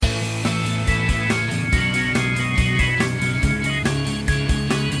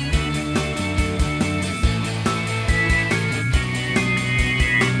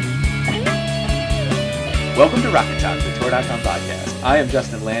Welcome to Rocket Talk, the Tor.com podcast. I am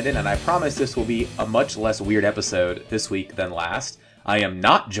Justin Landon, and I promise this will be a much less weird episode this week than last. I am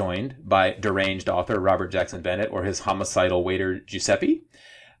not joined by deranged author Robert Jackson Bennett or his homicidal waiter Giuseppe,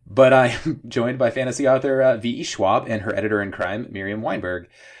 but I am joined by fantasy author V.E. Schwab and her editor-in-crime, Miriam Weinberg.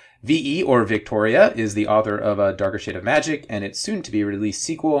 V.E., or Victoria, is the author of A Darker Shade of Magic and its soon-to-be-released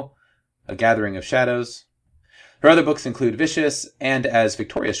sequel, A Gathering of Shadows. Her other books include Vicious, and as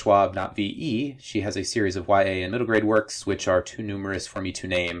Victoria Schwab, not V.E., she has a series of YA and middle grade works, which are too numerous for me to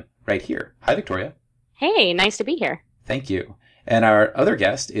name right here. Hi, Victoria. Hey, nice to be here. Thank you. And our other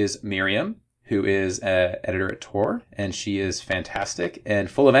guest is Miriam, who is an editor at Tor, and she is fantastic and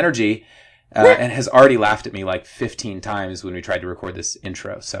full of energy, and has already laughed at me like 15 times when we tried to record this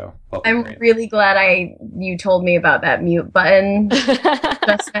intro. So, welcome, Miriam. Really glad you told me about that mute button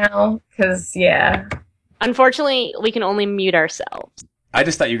just now, because, yeah. Unfortunately, we can only mute ourselves. I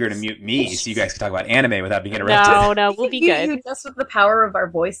just thought you were going to mute me so you guys could talk about anime without being interrupted. No, we'll be good. You just with the power of our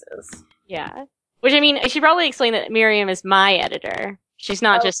voices. Yeah. Which, I mean, I should probably explain that Miriam is my editor. She's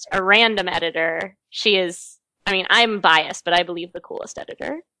not just a random editor. She is, I mean, I'm biased, but I believe the coolest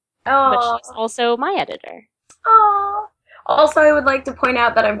editor. Oh. But she's also my editor. Oh. Also, I would like to point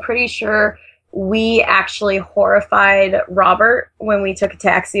out that I'm pretty sure we actually horrified Robert when we took a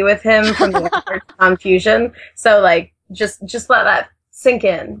taxi with him from the confusion. So, like, just let that sink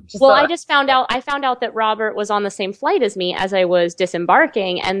in. I found out that Robert was on the same flight as me as I was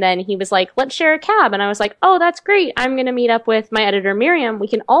disembarking, and then he was like, let's share a cab, and I was like, oh, that's great, I'm going to meet up with my editor Miriam, we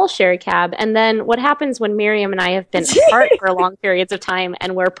can all share a cab. And then what happens when Miriam and I have been apart for long periods of time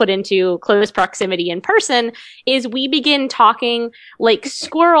and we're put into close proximity in person is we begin talking like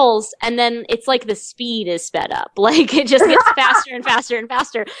squirrels, and then it's like the speed is sped up, like it just gets faster and faster and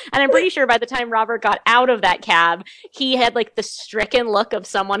faster. And I'm pretty sure by the time Robert got out of that cab, he had like the stricken look of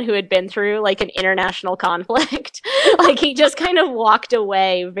someone who had been through like an international conflict. Like he just kind of walked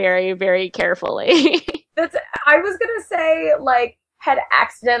away very, very carefully. I was gonna say, like, had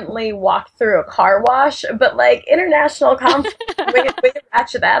accidentally walked through a car wash, but like international conflict, way to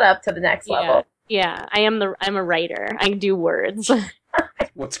ratchet that up to the next level. Yeah, I'm a writer. I do words.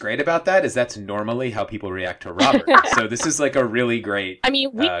 What's great about that is that's normally how people react to Robert. So this is like a really great. I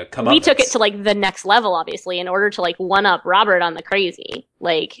mean, we took it to like the next level, obviously, in order to like one up Robert on the crazy.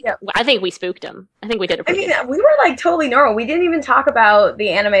 Like, yeah. I think we spooked him. I think we did it. We were like totally normal. We didn't even talk about the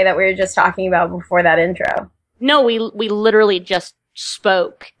anime that we were just talking about before that intro. No, we literally just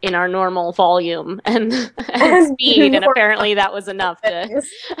spoke in our normal volume and speed, and apparently that was enough to.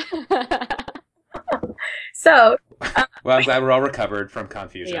 So, well, I'm glad we're all recovered from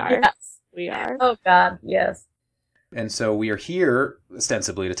confusion. We are. Yes, we are. Oh God, yes. And so we are here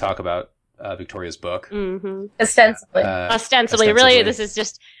ostensibly to talk about Victoria's book. Mm-hmm. Ostensibly, really, this is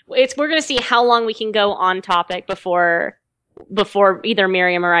just we're going to see how long we can go on topic before either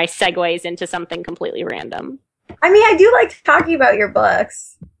Miriam or I segues into something completely random. I mean, I do like talking about your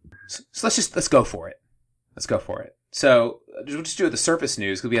books. So let's go for it. Let's go for it. So we'll just do the surface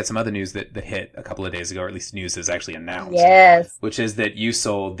news, because we had some other news that hit a couple of days ago, or at least news is actually announced. Yes. Which is that you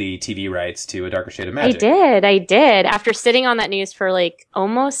sold the TV rights to A Darker Shade of Magic. I did. After sitting on that news for like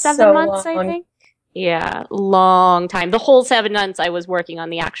almost 7 months, I think. Yeah, long time. The whole 7 months I was working on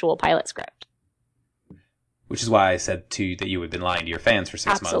the actual pilot script. Which is why I said to you that you had been lying to your fans for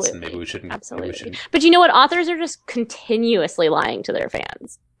 6 months, and maybe we shouldn't. Absolutely. But you know what? Authors are just continuously lying to their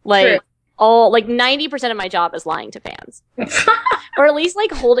fans. Like, True. 90% of my job is lying to fans. Or at least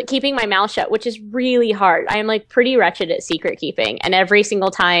like keeping my mouth shut, which is really hard. I am like pretty wretched at secret keeping. And every single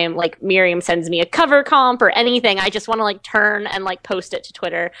time like Miriam sends me a cover comp or anything, I just want to like turn and like post it to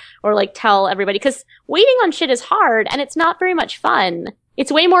Twitter or like tell everybody, because waiting on shit is hard and it's not very much fun.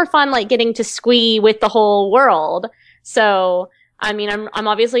 It's way more fun like getting to squee with the whole world. So I mean, I'm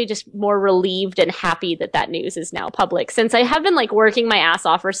obviously just more relieved and happy that news is now public, since I have been like working my ass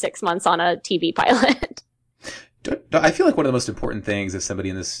off for 6 months on a TV pilot. I feel like one of the most important things as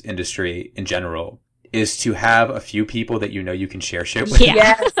somebody in this industry in general is to have a few people that you know you can share shit with. Yeah.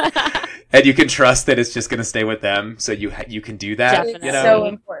 Yes. And you can trust that it's just going to stay with them, so you can do that. Definitely. You know? So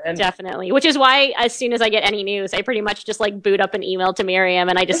important. Definitely. Which is why as soon as I get any news, I pretty much just like boot up an email to Miriam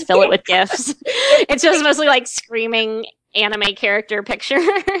and I just fill it with GIFs. It's just mostly like screaming anime character pictures.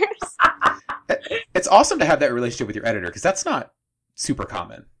 It's awesome to have that relationship with your editor, because that's not super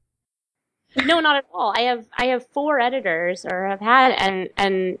common. No, not at all. I have 4 editors, or have had,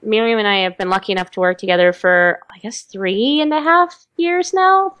 and Miriam and I have been lucky enough to work together for I guess 3.5 years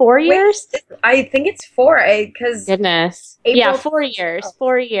now, 4 years. I think it's 4. Because goodness, yeah, 4 years,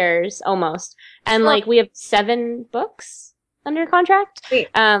 4 years almost, and like we have 7 books under contract. Wait,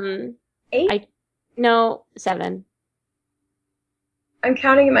 8? No, 7. I'm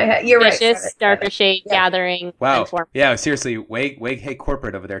counting in my head. You're right. Vicious, 7, Darker 7. Shade, Yeah. Gathering, Wow. and Form. Yeah, seriously, Wig hey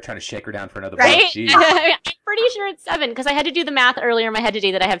corporate over there trying to shake her down for another Right? book. Jeez. I'm pretty sure it's 7 because I had to do the math earlier in my head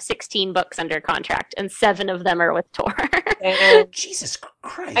today that I have 16 books under contract and 7 of them are with Tor. Jesus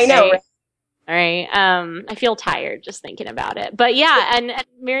Christ. I know. Right? All right. I feel tired just thinking about it. But yeah, and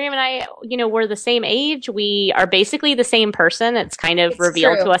Miriam and I, we're the same age. We are basically the same person. It's kind of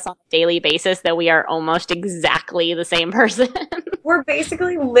revealed to us on a daily basis that we are almost exactly the same person. We're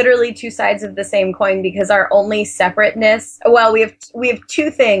basically literally two sides of the same coin because our only separateness, well, we have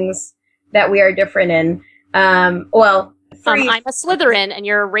 2 things that we are different in. 3. I'm a Slytherin and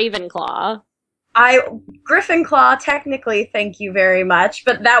you're a Ravenclaw. Gryffindor, technically, thank you very much,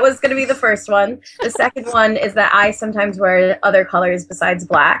 but that was going to be the first one. The second one is that I sometimes wear other colors besides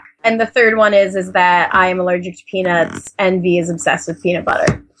black. And the third one is that I am allergic to peanuts and V is obsessed with peanut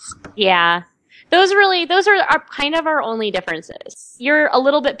butter. Yeah. Those are kind of our only differences. You're a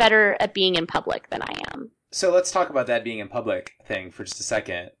little bit better at being in public than I am. So let's talk about that being in public thing for just a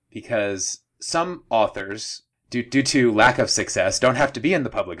second, because some authors, due to lack of success, don't have to be in the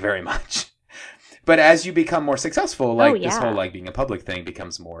public very much. But as you become more successful, this whole being a public thing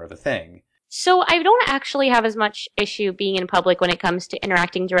becomes more of a thing. So I don't actually have as much issue being in public when it comes to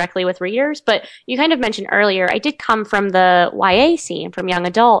interacting directly with readers, but you kind of mentioned earlier, I did come from the YA scene, from young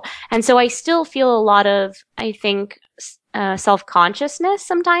adult, and so I still feel a lot of, I think, self-consciousness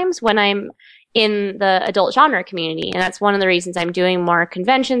sometimes when I'm in the adult genre community. And that's one of the reasons I'm doing more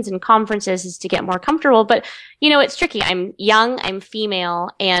conventions and conferences is to get more comfortable. But, it's tricky. I'm young, I'm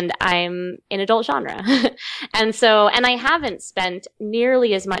female, and I'm in adult genre. And I haven't spent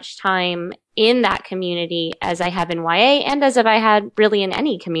nearly as much time in that community as I have in YA and as if I had really in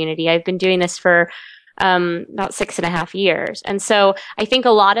any community. I've been doing this for about 6.5 years. And so I think a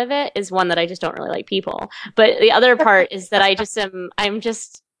lot of it is one that I just don't really like people. But the other part is that I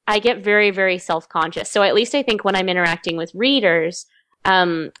get very, very self-conscious. So at least I think when I'm interacting with readers,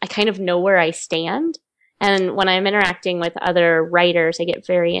 I kind of know where I stand. And when I'm interacting with other writers, I get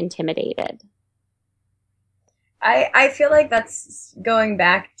very intimidated. I feel like that's going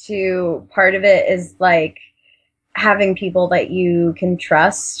back to part of it is like having people that you can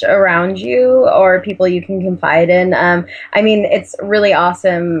trust around you or people you can confide in. It's really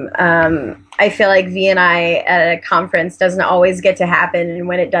awesome. I feel like V and I at a conference doesn't always get to happen. And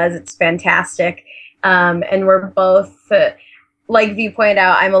when it does, it's fantastic. And we're both, like V pointed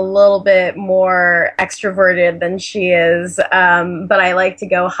out, I'm a little bit more extroverted than she is, but I like to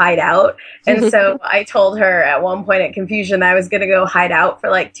go hide out. And so I told her at one point at Confusion that I was going to go hide out for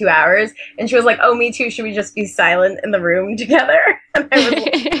like 2 hours. And she was like, oh, me too. Should we just be silent in the room together? And I was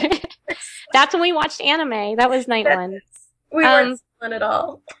like, that's when we watched anime. That was night one. We weren't silent at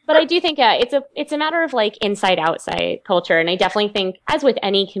all. But I do think, it's a matter of like inside outside culture. And I definitely think, as with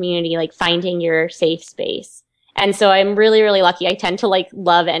any community, like finding your safe space. And so I'm really, really lucky. I tend to like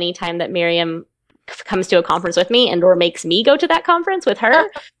love any time that Miriam comes to a conference with me and or makes me go to that conference with her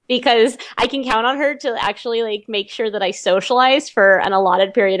because I can count on her to actually like make sure that I socialize for an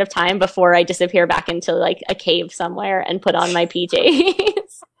allotted period of time before I disappear back into like a cave somewhere and put on my PJs.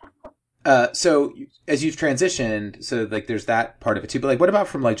 So as you've transitioned, so like there's that part of it too. But like, what about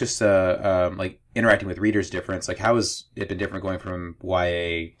from like just like interacting with readers difference? Like, how has it been different going from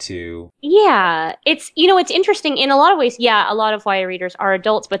YA to? Yeah, it's it's interesting in a lot of ways. Yeah, a lot of YA readers are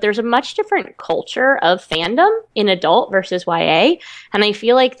adults, but there's a much different culture of fandom in adult versus YA, and I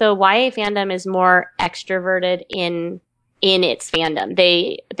feel like the YA fandom is more extroverted in its fandom.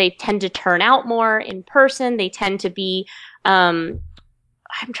 They tend to turn out more in person. They tend to be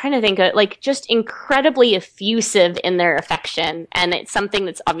I'm trying to think of like just incredibly effusive in their affection. And it's something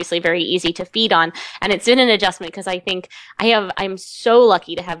that's obviously very easy to feed on. And it's been an adjustment because I think I'm so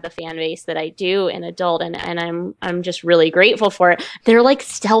lucky to have the fan base that I do in adult and I'm just really grateful for it. They're like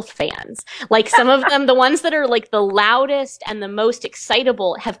stealth fans. Like some of them, the ones that are like the loudest and the most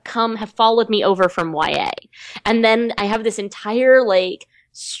excitable have followed me over from YA. And then I have this entire like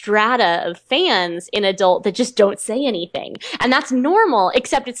strata of fans in adult that just don't say anything. And that's normal,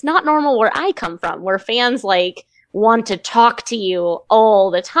 except it's not normal where I come from, where fans like want to talk to you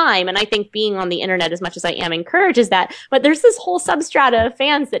all the time. And I think being on the internet as much as I am encourages that. But there's this whole substrata of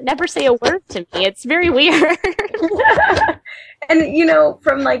fans that never say a word to me. It's very weird. And,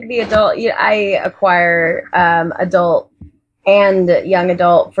 from like the adult, I acquire adult and young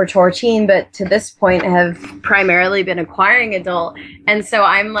adult for Torteen, but to this point have primarily been acquiring adult. And so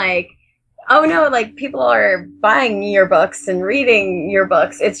I'm like, Oh no, like people are buying your books and reading your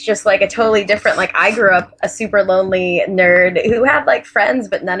books. It's just like a totally different, like I grew up a super lonely nerd who had like friends,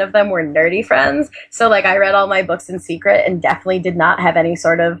 but none of them were nerdy friends. So like I read all my books in secret and definitely did not have any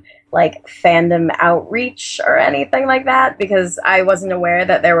sort of like fandom outreach or anything like that because I wasn't aware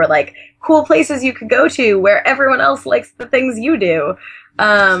that there were like cool places you could go to where everyone else likes the things you do.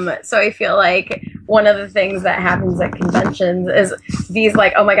 So I feel like one of the things that happens at conventions is these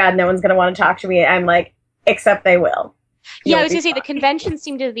like, oh my God, no one's going to want to talk to me. I'm like, except they will. Yeah, I was going to say the conventions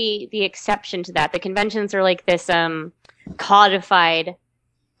seem to be the exception to that. The conventions are like this codified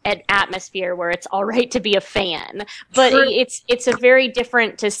atmosphere where it's all right to be a fan. But it's a very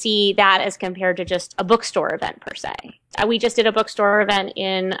different to see that as compared to just a bookstore event per se. We just did a bookstore event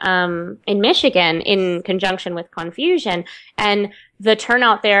in Michigan in conjunction with Confusion, and the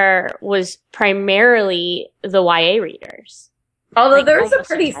turnout there was primarily the YA readers. Although like, there was a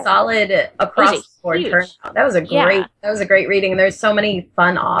pretty solid across the board turnout. That was a great reading, and there's so many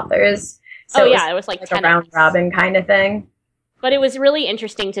fun authors. So it was like a round robin kind of thing. But it was really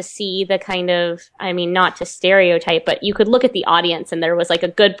interesting to see the kind of, I mean, not to stereotype, but you could look at the audience and there was like a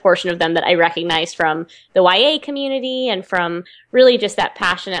good portion of them that I recognized from the YA community and from really just that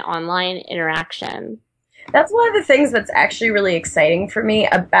passionate online interaction. That's one of the things that's actually really exciting for me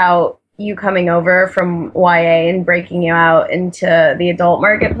about you coming over from YA and breaking you out into the adult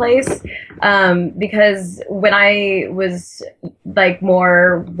marketplace. Because when I was like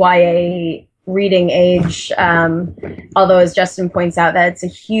more YA reading age, although as Justin points out that it's a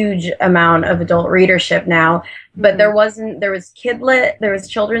huge amount of adult readership now, but there was kid lit, there was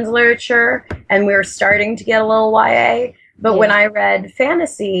children's literature, and we were starting to get a little YA. But when I read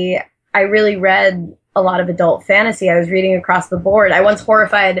fantasy, I really read a lot of adult fantasy. I was reading across the board. I once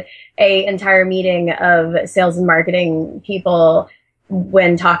horrified a entire meeting of sales and marketing people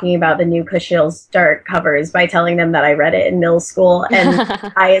when talking about the new Cushion's Dark covers by telling them that I read it in middle school, and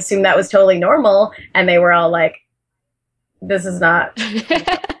I assumed that was totally normal, and they were all like, this is not.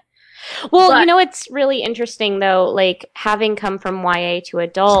 Well, you know, it's really interesting though, like having come from YA to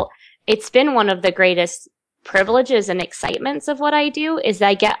adult, it's been one of the greatest privileges and excitements of what I do is that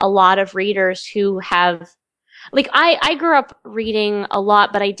I get a lot of readers who have, like, I grew up reading a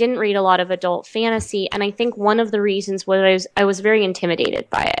lot, but I didn't read a lot of adult fantasy. And I think one of the reasons was I was very intimidated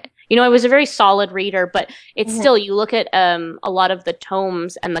by it. You know, I was a very solid reader, but it's still, you look at a lot of the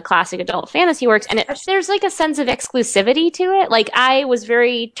tomes and the classic adult fantasy works, and there's like a sense of exclusivity to it. Like, I was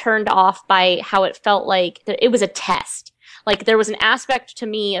very turned off by how it felt like it was a test. Like, there was an aspect to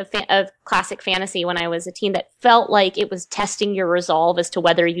me of classic fantasy when I was a teen that felt like it was testing your resolve as to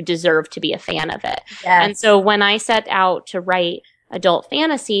whether you deserve to be a fan of it. Yes. And so when I set out to write adult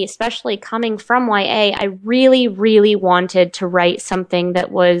fantasy, especially coming from YA, I really, really wanted to write something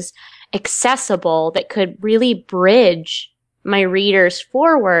that was accessible, that could really bridge my readers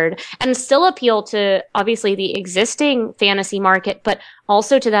forward and still appeal to obviously the existing fantasy market, but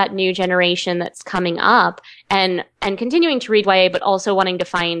also to that new generation that's coming up and continuing to read YA, but also wanting to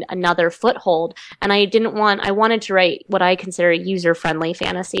find another foothold. And I wanted to write what I consider user-friendly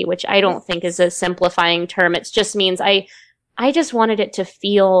fantasy, which I don't think is a simplifying term. It just means I just wanted it to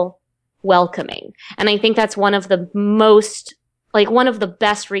feel welcoming. And I think that's one of the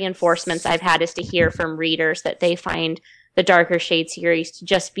best reinforcements I've had is to hear from readers that they find the Darker Shade series to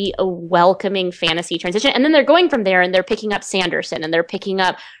just be a welcoming fantasy transition. And then they're going from there and they're picking up Sanderson and they're picking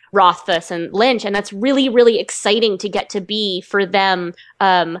up Rothfuss and Lynch. And that's really, really exciting to get to be for them,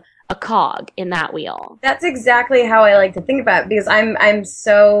 a cog in that wheel. That's exactly how I like to think about it, because I'm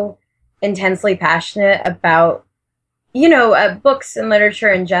so intensely passionate about, you know, books and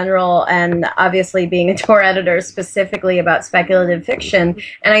literature in general, and obviously being a tour editor specifically about speculative fiction.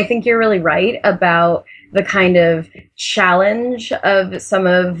 And I think you're really right about the kind of challenge of some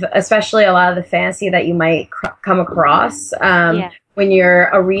of, especially a lot of the fantasy that you might come across when you're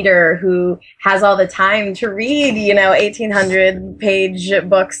a reader who has all the time to read, you know, 1,800 page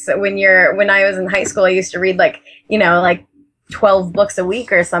books. When I was in high school, I used to read like 12 books a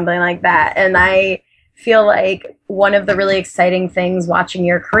week or something like that. And I feel like one of the really exciting things watching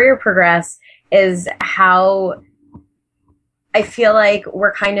your career progress is how I feel like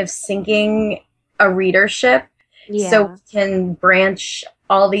we're kind of sinking a readership so we can branch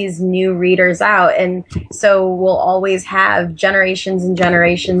all these new readers out. And so we'll always have generations and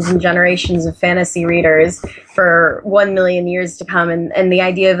generations and generations of fantasy readers for 1 million years to come. And the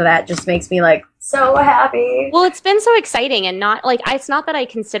idea of that just makes me like so happy. Well, it's been so exciting, and not like, it's not that I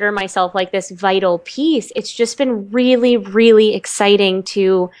consider myself like this vital piece. It's just been really, really exciting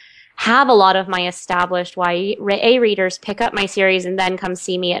to have a lot of my established YA readers pick up my series and then come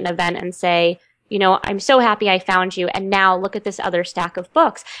see me at an event and say, you know, I'm so happy I found you. And now look at this other stack of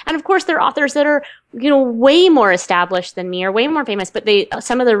books. And of course, there are authors that are, you know, way more established than me or way more famous, but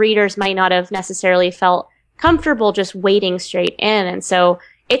some of the readers might not have necessarily felt comfortable just wading straight in. And so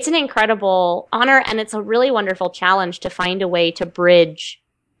it's an incredible honor, and it's a really wonderful challenge to find a way to bridge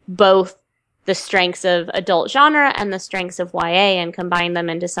both the strengths of adult genre and the strengths of YA and combine them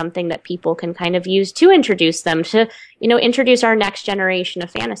into something that people can kind of use to introduce them to, you know, introduce our next generation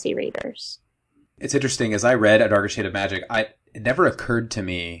of fantasy readers. It's interesting. As I read A Darker Shade of Magic, it never occurred to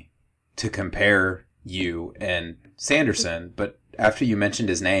me to compare you and Sanderson, but after you mentioned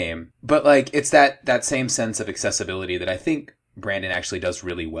his name, but like, it's that same sense of accessibility that I think Brandon actually does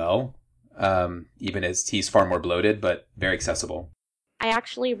really well. Even as he's far more bloated, but very accessible. I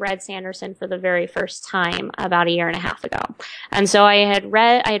actually read Sanderson for the very first time about a year and a half ago. And so I had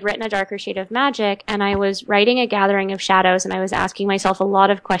written A Darker Shade of Magic, and I was writing A Gathering of Shadows, and I was asking myself a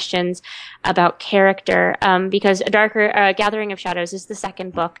lot of questions about character, because Gathering of Shadows is the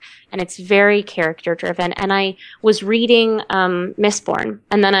second book, and it's very character driven. And I was reading, Mistborn,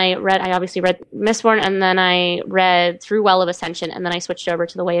 and then I obviously read Mistborn, and then I read through Well of Ascension, and then I switched over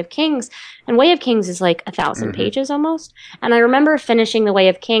to The Way of Kings. And Way of Kings is like 1,000 pages almost. And I remember finishing The Way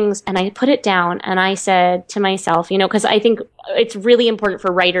of Kings, and I put it down, and I said to myself, you know, because I think it's really important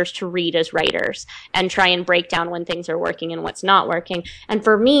for writers to read as writers and try and break down when things are working and what's not working. And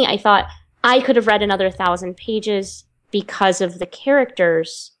for me, I thought I could have read another 1,000 pages because of the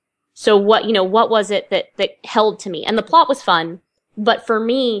characters. So what was it that held to me? And the plot was fun, but for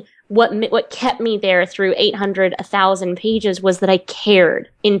me, what kept me there through 800, 1,000 pages was that I cared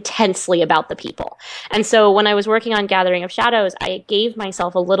intensely about the people. And so when I was working on Gathering of Shadows, I gave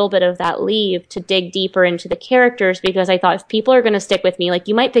myself a little bit of that leave to dig deeper into the characters, because I thought if people are going to stick with me, like,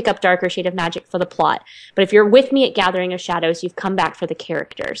 you might pick up Darker Shade of Magic for the plot, but if you're with me at Gathering of Shadows, you've come back for the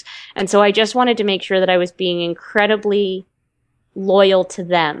characters. And so I just wanted to make sure that I was being incredibly loyal to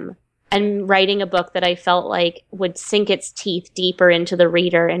them and writing a book that I felt like would sink its teeth deeper into the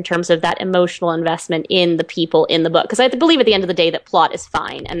reader in terms of that emotional investment in the people in the book. Because I believe at the end of the day that plot is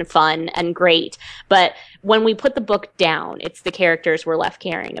fine and fun and great. But when we put the book down, it's the characters we're left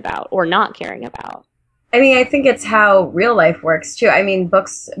caring about or not caring about. I mean, I think it's how real life works too. I mean,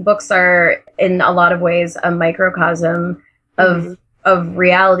 books are in a lot of ways a microcosm of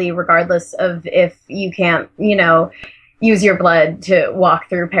reality, regardless of if you can't, you know, use your blood to walk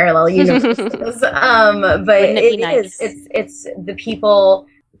through parallel universes. But it's the people,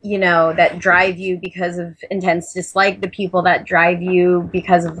 you know, that drive you because of intense dislike, the people that drive you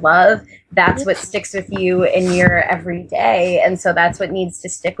because of love. That's what sticks with you in your everyday. And so that's what needs to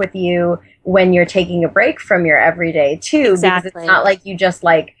stick with you when you're taking a break from your everyday too. Exactly. Because it's not like you just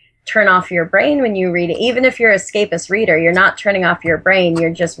like turn off your brain when you read it. Even if you're an escapist reader, you're not turning off your brain,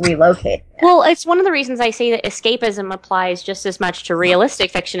 you're just relocating it. Well, it's one of the reasons I say that escapism applies just as much to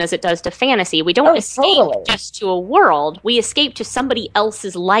realistic fiction as it does to fantasy. We don't escape just to a world, we escape to somebody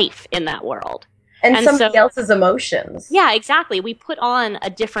else's life in that world. And somebody else's emotions. Yeah, exactly. We put on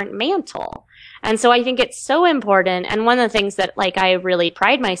a different mantle. And so I think it's so important. And one of the things that like I really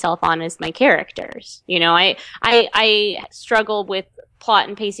pride myself on is my characters. You know, I struggle with plot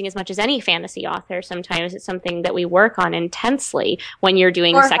and pacing as much as any fantasy author. Sometimes it's something that we work on intensely when you're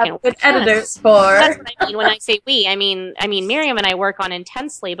doing second world editors for. That's what I mean when I say we. I mean Miriam and I work on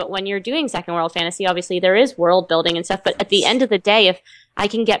intensely, but when you're doing second world fantasy, obviously there is world building and stuff. But at the end of the day, if I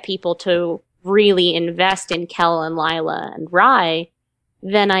can get people to really invest in Kel and Lila and Rye,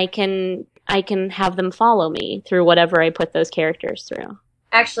 then I can have them follow me through whatever I put those characters through.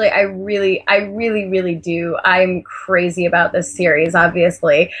 Actually, I really do. I'm crazy about this series,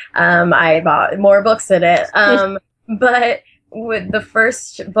 obviously. I bought more books in it. But with the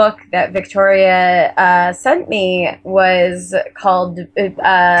first book that Victoria sent me was called, it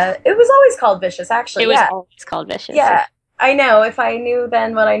was always called Vicious, actually. It was always called Vicious. Yeah. I know. If I knew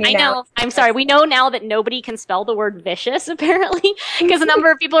then what I knew now. I know. I'm sorry. We know now that nobody can spell the word vicious, apparently, because a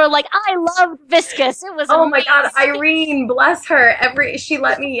number of people are like, I loved Viscous. It was amazing. My God. Irene, bless her. She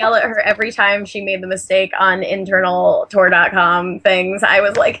let me yell at her every time she made the mistake on internaltour.com things. I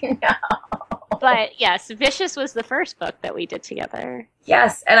was like, no. But yes, Vicious was the first book that we did together.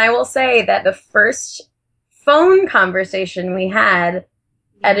 Yes. And I will say that the first phone conversation we had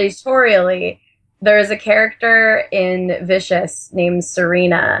editorially, there is a character in Vicious named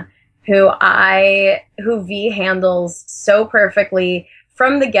Serena who V handles so perfectly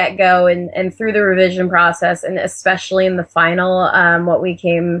from the get-go and through the revision process, and especially in the final, what we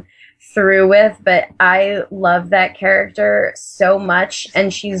came through with. But I love that character so much,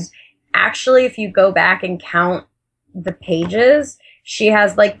 and she's actually, if you go back and count the pages, she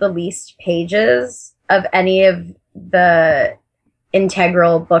has like the least pages of any of the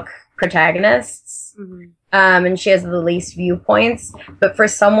integral book protagonists. Mhm. And she has the least viewpoints. But for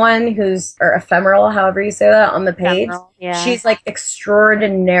someone who's, or ephemeral, however you say that, on the page, Yeah. she's like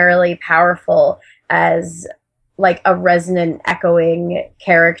extraordinarily powerful as like a resonant, echoing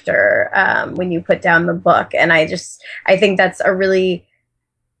character when you put down the book. And I think that's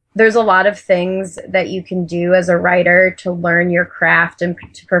there's a lot of things that you can do as a writer to learn your craft and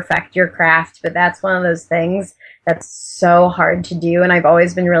to perfect your craft, but that's one of those things that's so hard to do, and I've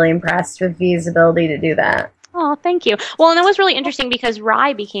always been really impressed with V's ability to do that. Oh, thank you. Well, and it was really interesting because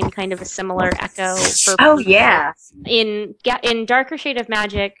Rye became kind of a similar echo for yeah. In Darker Shade of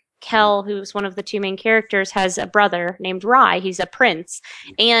Magic, Kel, who's one of the two main characters, has a brother named Rye. He's a prince.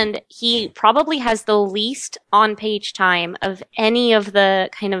 And he probably has the least on-page time of any of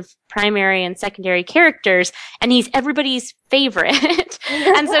the kind of primary and secondary characters. And he's everybody's favorite.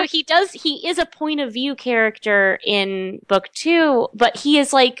 And so he is a point of view character in book 2, but he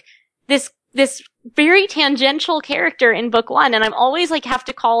is like this very tangential character in book 1, and I'm always like have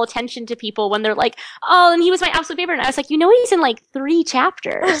to call attention to people when they're like, oh, and he was my absolute favorite, and I was like, he's in like 3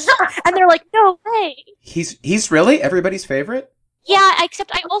 chapters. And they're like, no way. He's really everybody's favorite? Yeah,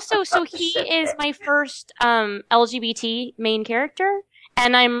 except so he is my first LGBT main character,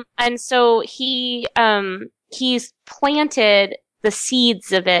 and so he's planted the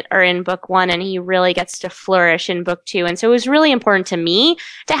seeds of it are in book 1, and he really gets to flourish in book 2. And so it was really important to me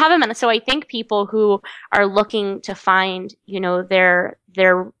to have him. And so I think people who are looking to find, their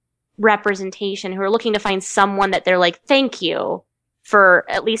representation, who are looking to find someone that they're like, thank you for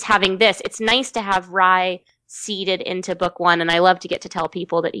at least having this. It's nice to have Rye seeded into book 1. And I love to get to tell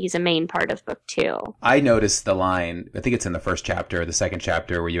people that he's a main part of book 2. I noticed the line, I think it's in the first chapter or the second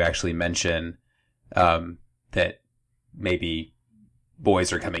chapter, where you actually mention that maybe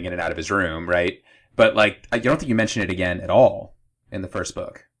boys are coming in and out of his room, right? But like, I don't think you mention it again at all in the first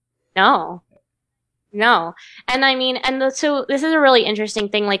book. No. And I mean, so this is a really interesting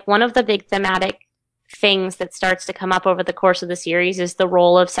thing. Like, one of the big thematic things that starts to come up over the course of the series is the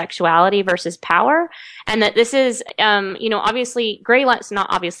role of sexuality versus power. And that this is, obviously Grey London, not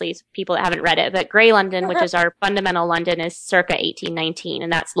obviously people that haven't read it, but Grey London, which is our fundamental London, is circa 1819,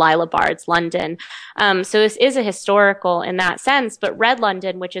 and that's Lila Bard's London. So this is a historical in that sense, but Red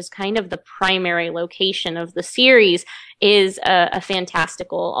London, which is kind of the primary location of the series, is a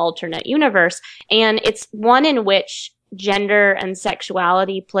fantastical alternate universe. And it's one in which gender and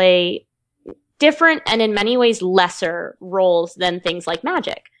sexuality play different and in many ways lesser roles than things like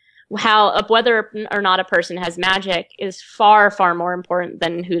magic. Whether or not a person has magic is far, far more important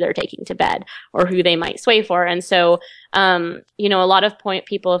than who they're taking to bed or who they might sway for. And so, a lot of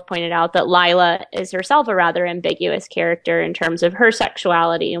people have pointed out that Lila is herself a rather ambiguous character in terms of her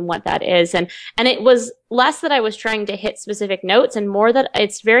sexuality and what that is. And it was less that I was trying to hit specific notes and more that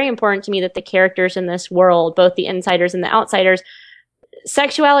it's very important to me that the characters in this world, both the insiders and the outsiders,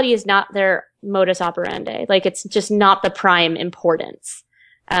 sexuality is not their modus operandi. Like, it's just not the prime importance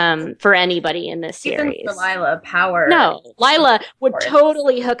for anybody in this series. Even for Lila, power. No, Lila would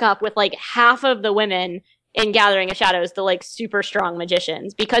totally hook up with like half of the women in Gathering of Shadows, the like super strong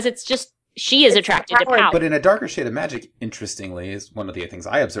magicians, because it's just she is attracted to power. But in A Darker Shade of Magic, interestingly, is one of the things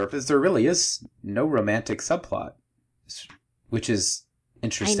I observed is there really is no romantic subplot, which is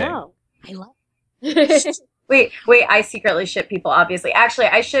interesting. I know. I love it. Wait, I secretly ship people, obviously. Actually,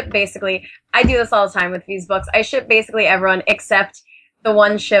 I do this all the time with these books. I ship basically everyone except the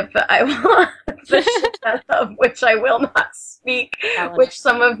one ship I want, the ship of which I will not speak, which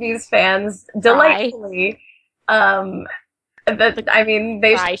some of these fans delightfully, I love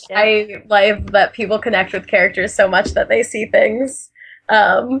that people connect with characters so much that they see things.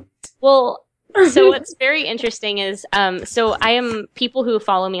 Well, so what's very interesting is, people who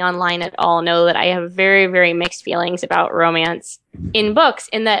follow me online at all know that I have very, very mixed feelings about romance in books,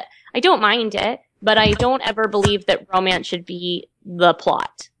 in that I don't mind it, but I don't ever believe that romance should be the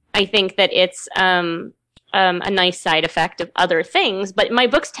plot. I think that it's a nice side effect of other things, but my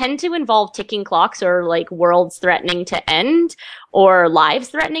books tend to involve ticking clocks or like worlds threatening to end or lives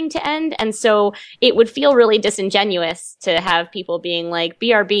threatening to end. And so it would feel really disingenuous to have people being like,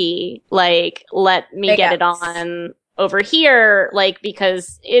 BRB, like, let me get it on over here, like,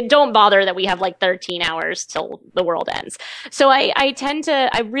 because it don't bother that we have like 13 hours till the world ends. So I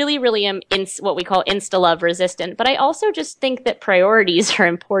really, really am what we call insta-love resistant, but I also just think that priorities are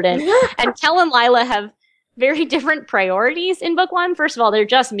important. And Kel and Lila have very different priorities in book 1. First of all, they're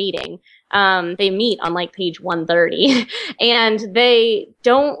just meeting. They meet on like page 130 and they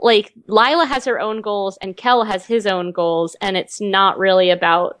don't like, Lila has her own goals and Kel has his own goals, and it's not really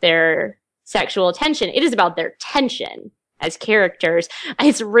about their sexual tension. It is about their tension as characters.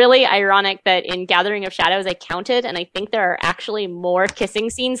 It's really ironic that in Gathering of Shadows, I counted, and I think there are actually more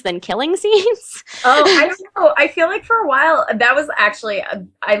kissing scenes than killing scenes. Oh, I don't know. I feel like for a while, that was actually,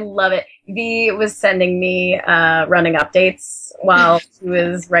 I love it. V was sending me running updates while she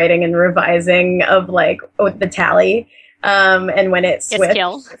was writing and revising of like the tally. And when it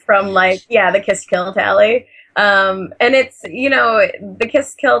switched from like, the kiss kill tally. And it's, the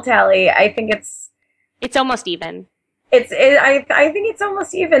kiss kill tally, I think it's almost even. I think it's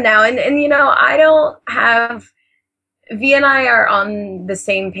almost even now. And I don't have, V and I are on the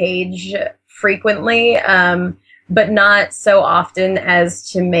same page frequently, but not so often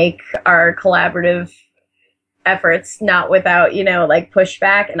as to make our collaborative efforts not without, like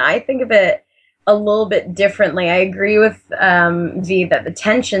pushback. And I think of it a little bit differently. I agree with V that the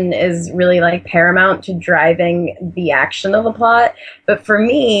tension is really like paramount to driving the action of the plot. But for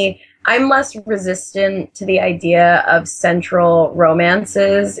me, I'm less resistant to the idea of central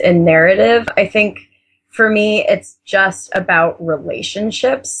romances in narrative. I think for me, it's just about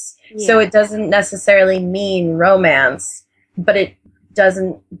relationships. Yeah. So it doesn't necessarily mean romance, but it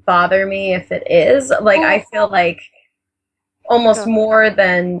doesn't bother me if it is. Like, I feel like almost more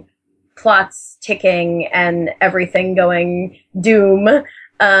than plots ticking and everything going doom,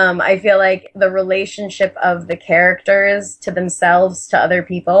 I feel like the relationship of the characters to themselves, to other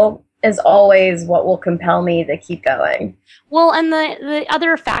people, is always what will compel me to keep going. Well, and the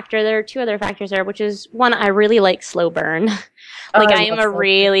other factor, there are two other factors there, which is one, I really like slow burn. Like, I am a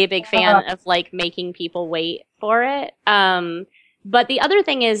really big fan of like making people wait for it. But the other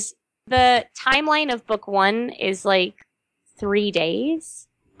thing is the timeline of book 1 is like 3 days,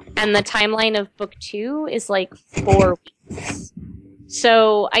 and the timeline of book 2 is like 4 weeks.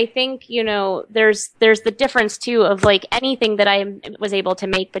 So I think, there's the difference too of like anything that I was able to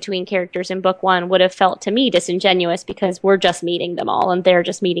make between characters in book 1 would have felt to me disingenuous because we're just meeting them all and they're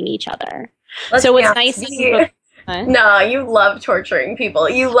just meeting each other. So it's nice to see book. No, you love torturing people.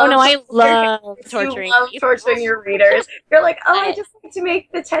 You love. Oh no, I love torturing. You love torturing your readers. You're like, I just like to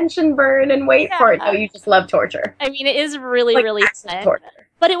make the tension burn and wait for it. No, you just love torture. I mean, it is really, like, really fun.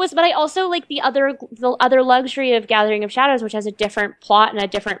 But I also like the other luxury of Gathering of Shadows, which has a different plot and a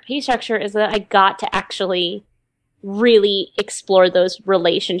different pay structure, is that I got to actually really explore those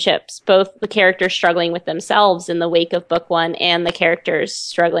relationships, both the characters struggling with themselves in the wake of book 1 and the characters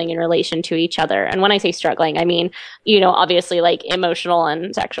struggling in relation to each other. And when I say struggling, I mean, obviously like emotional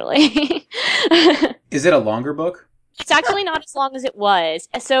and sexually. Is it a longer book? It's actually not as long as it was.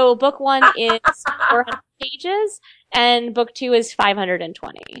 So book 1 is 400 pages and book 2 is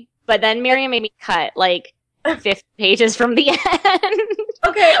 520. But then Miriam made me cut like 50 pages from the end.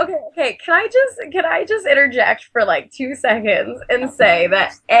 Okay. Can I just interject for like 2 seconds and say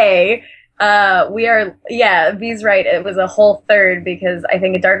that V's right. It was a whole third because I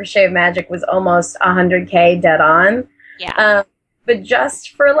think A Darker Shade of Magic was almost 100K dead on. Yeah. But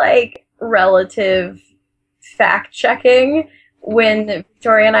just for like relative fact checking, when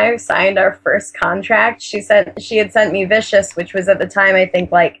Victoria and I signed our first contract, she had sent me Vicious, which was at the time I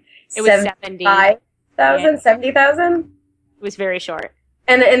think like it was 70,000. It was very short.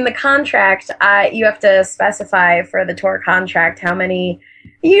 And in the contract, you have to specify for the tour contract how many,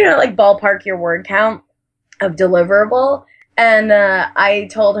 like ballpark your word count of deliverable. And I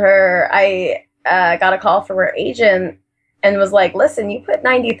told her I got a call from her agent and was like, listen, you put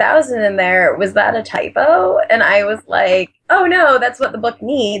 90,000 in there. Was that a typo? And I was like, oh no, that's what the book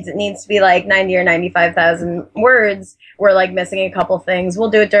needs. It needs to be like 90 or 95,000 words. We're like missing a couple things. We'll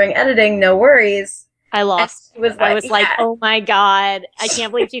do it during editing. No worries. I lost. I was like, oh my God, I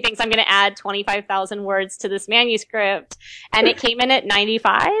can't believe she thinks I'm going to add 25,000 words to this manuscript. And it came in at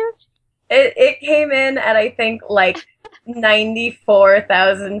 95? It came in at, I think, like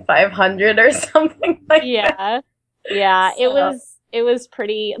 94,500 or something like that. Yeah, so. It was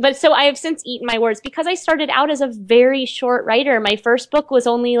pretty, but so I have since eaten my words because I started out as a very short writer. My first book was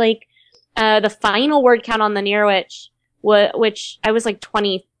only like, the final word count on the Near Witch, which I was like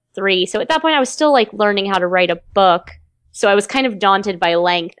 23. So at that point I was still like learning how to write a book. So I was kind of daunted by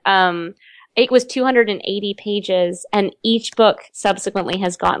length. It was 280 pages and each book subsequently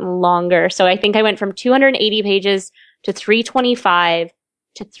has gotten longer. So I think I went from 280 pages to 325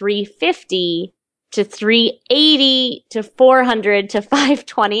 to 350 to 380 to 400 to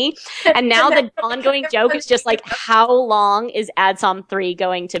 520. And now the ongoing joke is just like, how long is Adsom 3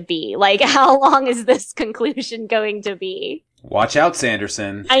 going to be? Like, how long is this conclusion going to be? Watch out,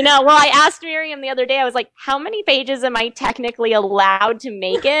 Sanderson. I know. Well, I asked Miriam the other day. I was like, "How many pages am I technically allowed to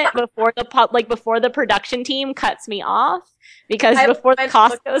make it before before the production team cuts me off? Because before the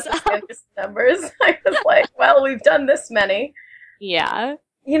cost goes up." Numbers. I was like, "Well, we've done this many." Yeah.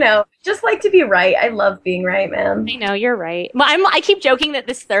 You know, just like to be right. I love being right, man. I know, you're right. Well, I keep joking that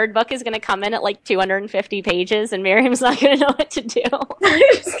this third book is going to come in at like 250 pages, and Miriam's not going to know what to do. I'm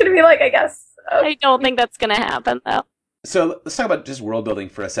just going to be like, I guess. I don't think that's going to happen, though. So let's talk about just world building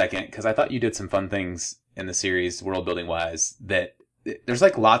for a second, because I thought you did some fun things in the series, world building wise, that there's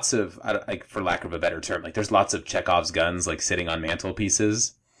like lots of, like for lack of a better term, like there's lots of Chekhov's guns like sitting on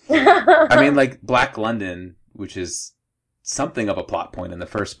mantelpieces. I mean, like Black London, which is something of a plot point in the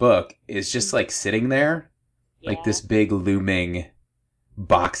first book, is just like sitting there, like this big looming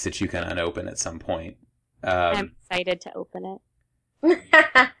box that you can unopen at some point. I'm excited to open it.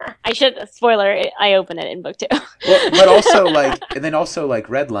 I should, spoiler, I open it in book 2. Well, but also like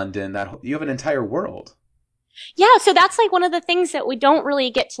Red London, that you have an entire world. Yeah, so that's like one of the things that we don't really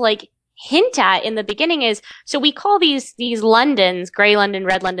get to like hint at in the beginning is, so we call these Londons, Grey London,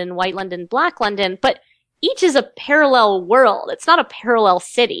 Red London, White London, Black London, but each is a parallel world. It's not a parallel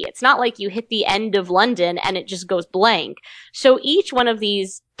city. It's not like you hit the end of London and it just goes blank. So each one of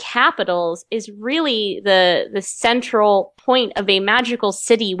these capitals is really the central point of a magical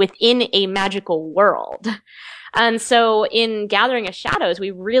city within a magical world. And so in Gathering of Shadows, we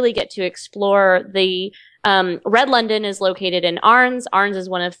really get to explore the Red London is located in Arns. Arns is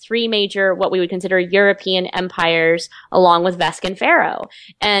one of 3 major, what we would consider European empires, along with Vesk and Pharaoh.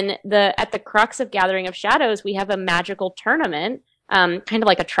 And at the crux of Gathering of Shadows, we have a magical tournament, kind of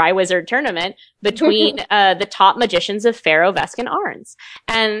like a Triwizard tournament between the top magicians of Pharaoh, Vesk, and Arns.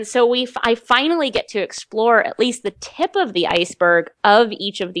 And so I finally get to explore at least the tip of the iceberg of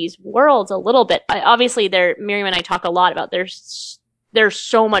each of these worlds a little bit. Obviously, Miriam and I talk a lot about there's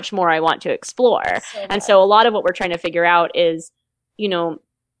so much more I want to explore. And so a lot of what we're trying to figure out is, you know,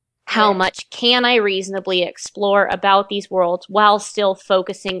 how much can I reasonably explore about these worlds while still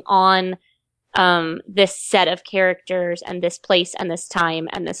focusing on this set of characters and this place and this time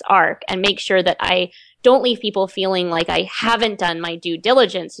and this arc, and make sure that I don't leave people feeling like I haven't done my due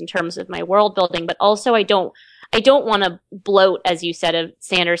diligence in terms of my world building, but also I don't want to bloat, as you said, of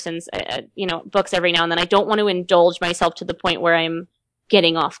Sanderson's, books every now and then. I don't want to indulge myself to the point where I'm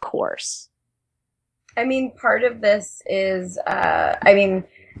getting off course. I mean, part of this is,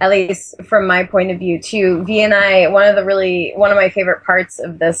 at least from my point of view too, V and I, one of my favorite parts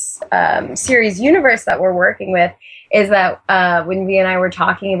of this series universe that we're working with is that when V and I were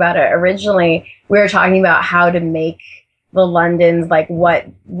talking about it originally, we were talking about how to make the Londons, like what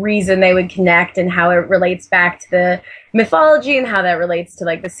reason they would connect and how it relates back to the mythology and how that relates to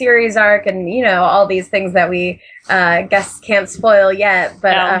like the series arc and, you know, all these things that we guess can't spoil yet.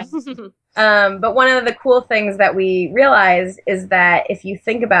 But but one of the cool things that we realized is that if you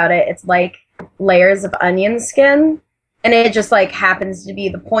think about it, it's like layers of onion skin, and it just like happens to be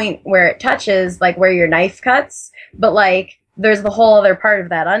the point where it touches like where your knife cuts. But like there's the whole other part of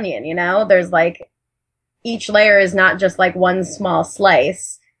that onion, you know, there's like each layer is not just like one small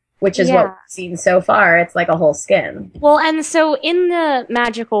slice, which is what we've seen so far. It's like a whole skin. Well, and so in the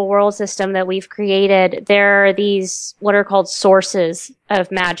magical world system that we've created, there are these what are called sources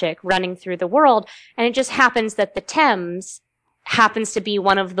of magic running through the world. And it just happens that the Thames happens to be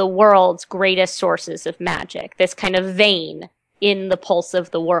one of the world's greatest sources of magic, this kind of vein in the pulse of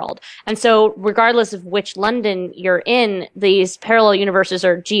the world. And so regardless of which London you're in, these parallel universes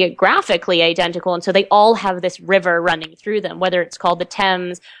are geographically identical. And so they all have this river running through them, whether it's called the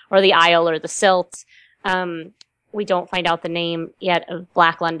Thames or the Isle or the Silt. We don't find out the name yet of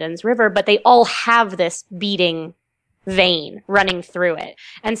Black London's river, but they all have this beating vein running through it.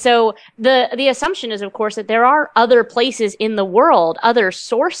 And so the assumption is, of course, that there are other places in the world, other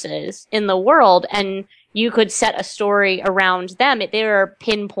sources in the world, and you could set a story around them. There are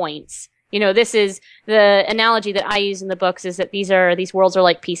pinpoints. You know, this is the analogy that I use in the books, is that these worlds are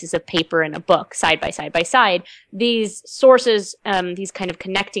like pieces of paper in a book, side by side by side. These sources, these kind of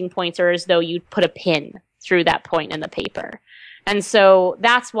connecting points are as though you'd put a pin through that point in the paper. And so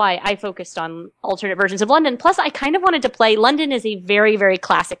that's why I focused on alternate versions of London. Plus, I kind of wanted to play, London is a very, very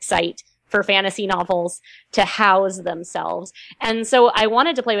classic site for fantasy novels to house themselves. And so I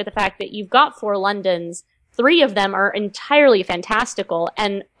wanted to play with the fact that you've got 4 Londons, 3 of them are entirely fantastical,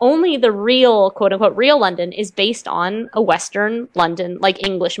 and only the real, quote unquote, real London is based on a Western London, like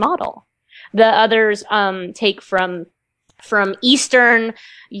English model. The others take from from Eastern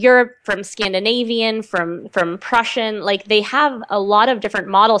Europe, from Scandinavian, from Prussian. Like, they have a lot of different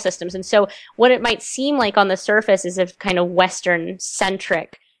model systems. And so what it might seem like on the surface is a kind of Western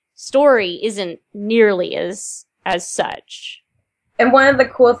centric story isn't nearly as such. And one of the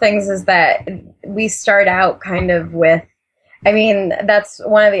cool things is that we start out kind of with, I mean, that's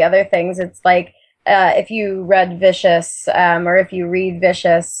one of the other things. It's like, if you read Vicious, or if you read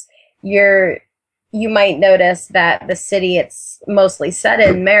Vicious, you might notice that the city it's mostly set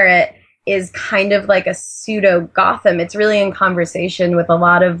in, Merritt, is kind of like a pseudo Gotham. It's really in conversation with a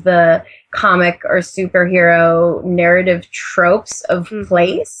lot of the comic or superhero narrative tropes of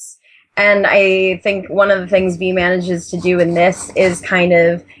place. And I think one of the things V manages to do in this is kind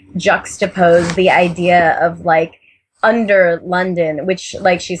of juxtapose the idea of like under London, which,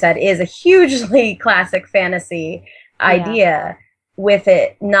 like she said, is a hugely classic fantasy idea, with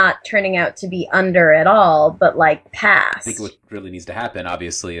it not turning out to be under at all, but like past. I think what really needs to happen,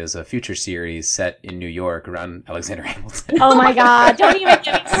 obviously, is a future series set in New York around Alexander Hamilton. Oh my God! Don't even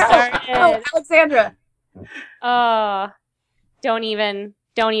get me started. Oh, Alexandra. Don't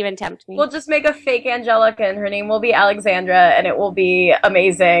even tempt me. We'll just make a fake Angelica, and her name will be Alexandra, and it will be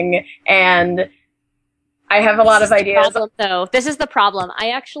amazing. And I have a lot of ideas. This is the problem.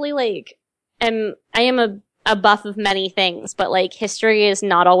 I actually I am a buff of many things, but like history is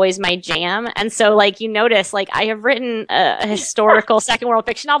not always my jam. And so like you notice, like I have written a historical second world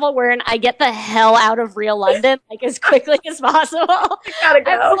fiction novel wherein I get the hell out of real London like as quickly as possible. Gotta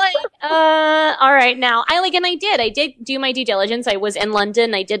go. I was like, all right, now I did do my due diligence. I was in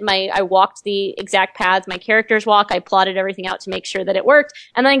London. I walked the exact paths my characters walk. I plotted everything out to make sure that it worked,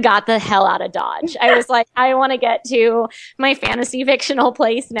 and then got the hell out of Dodge. I was like, I want to get to my fantasy fictional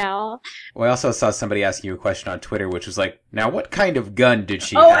place now. Well, I also saw somebody asking you a question on Twitter, which was like, now what kind of gun did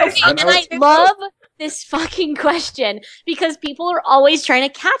she have? I love this fucking question because people are always trying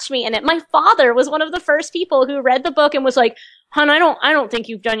to catch me in it. My father was one of the first people who read the book and was like, "Hun, I don't think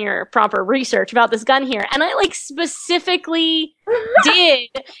you've done your proper research about this gun here." And I like specifically did.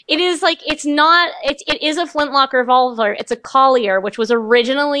 It is like, it is a flintlock revolver. It's a Collier, which was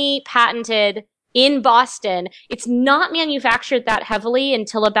originally patented in Boston. It's not manufactured that heavily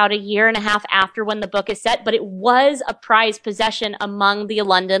until about a year and a half after when the book is set, but it was a prized possession among the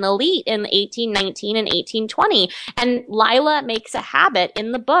London elite in 1819 and 1820. And Lila makes a habit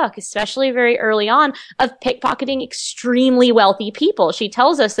in the book, especially very early on, of pickpocketing extremely wealthy people. She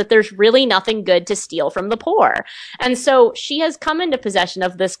tells us that there's really nothing good to steal from the poor. And so she has come into possession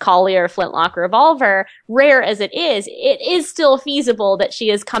of this Collier flintlock revolver. Rare as it is still feasible that she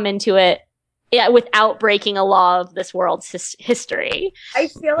has come into it without breaking a law of this world's history. I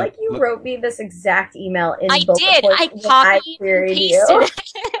feel like you wrote me this exact email in I did. I copied and pasted it.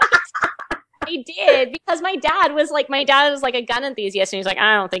 I did, because my dad was like a gun enthusiast, and he's like,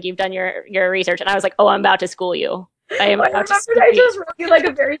 I don't think you've done your research. And I was like, oh, I'm about to school you. I just wrote you like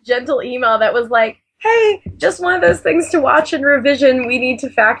a very gentle email that was like, hey, just one of those things to watch in revision. We need to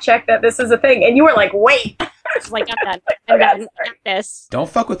fact check that this is a thing. And you were like, wait. Like, I'm done. This. Don't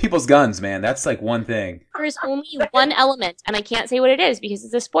fuck with people's guns, man. That's like one thing. There's only one element, and I can't say what it is because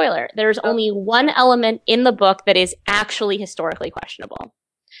it's a spoiler. There's only one element in the book that is actually historically questionable.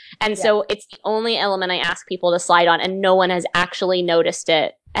 And so it's the only element I ask people to slide on, and no one has actually noticed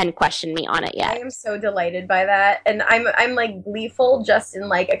it and questioned me on it yet. I am so delighted by that. And I'm like gleeful just in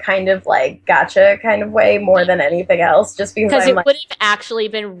like a kind of like gotcha kind of way more than anything else, just because it would have actually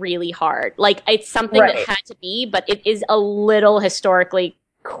been really hard. Like, it's something that had to be, but it is a little historically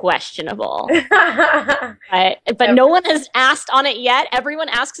questionable. But no one has asked on it yet. Everyone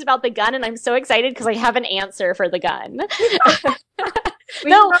asks about the gun, and I'm so excited because I have an answer for the gun.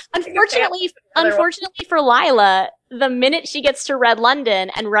 No, unfortunately for Lila, the minute she gets to Red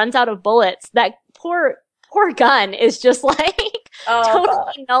London and runs out of bullets, that poor gun is just like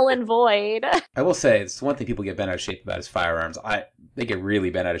totally null and void. I will say, it's one thing people get bent out of shape about is firearms. They get really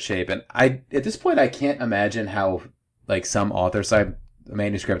bent out of shape, and at this point I can't imagine how like some authors, the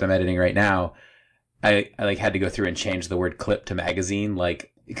manuscript I'm editing right now, I like had to go through and change the word clip to magazine,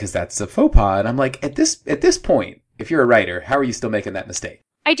 like, because that's a faux pas. And I'm like, at this point, if you're a writer, how are you still making that mistake?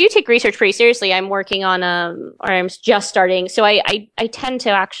 I do take research pretty seriously. I'm working on or I'm just starting. So I tend to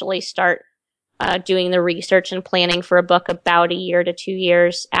actually start doing the research and planning for a book about a year to 2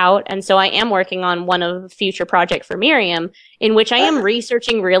 years out. And so I am working on one of the future project for Miriam, in which I am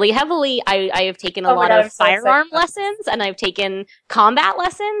researching really heavily. I have taken a lot of firearm lessons, and I've taken combat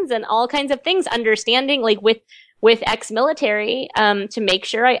lessons and all kinds of things, understanding like with ex-military, to make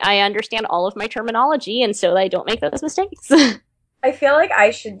sure I understand all of my terminology, and so that I don't make those mistakes. I feel like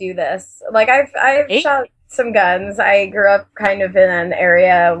I should do this. Like I've shot some guns. I grew up kind of in an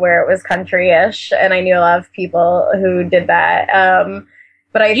area where it was country-ish, and I knew a lot of people who did that.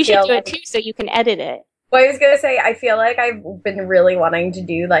 But I You should feel do it like, too, so you can edit it. well, I was gonna say, I feel like I've been really wanting to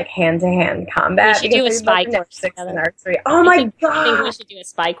do like hand-to-hand combat We should do a because spy I love course six and together. archery. Oh my I think we god! should do a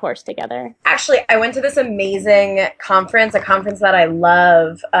spy course together. Actually, I went to this amazing conference, a conference that I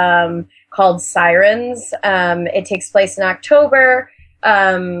love, called Sirens. It takes place in October.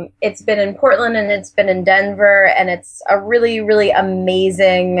 It's been in Portland and it's been in Denver, and it's a really, really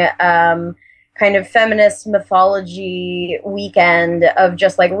amazing kind of feminist mythology weekend of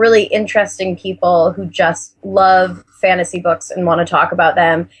just like really interesting people who just love fantasy books and want to talk about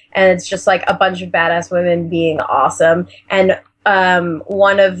them. And it's just like a bunch of badass women being awesome. And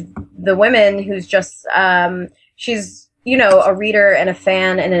one of the women who's just she's a reader and a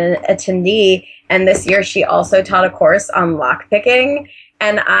fan and an attendee, and this year she also taught a course on lockpicking,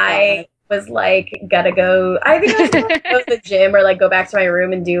 and I was like, gotta go. I think I was gonna go to the gym or like go back to my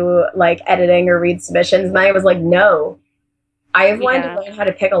room and do like editing or read submissions, and I was like, no, I have wanted to learn how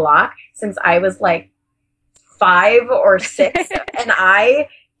to pick a lock since I was like 5 or 6, and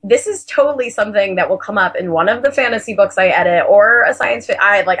this is totally something that will come up in one of the fantasy books I edit or a science fiction.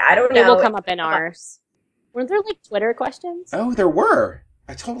 I don't know. It will come up in ours. Weren't there like Twitter questions? Oh, there were.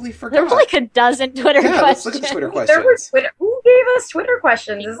 I totally forgot. There were like a dozen Twitter questions. Let's look at the Twitter questions. There were Twitter. Who gave us Twitter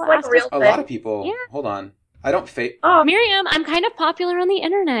questions? This is like a real thing. A lot of people. Yeah. Hold on. I don't Oh, Miriam, I'm kind of popular on the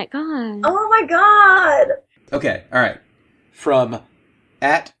internet. God. Oh my god. Okay. All right. From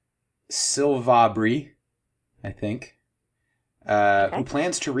 @Silvabri, I think, who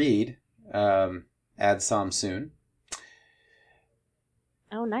plans to read Ad Som soon.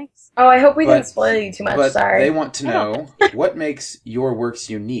 Oh, nice. Oh, I hope we didn't spoil you too much. But sorry. They want to know what makes your works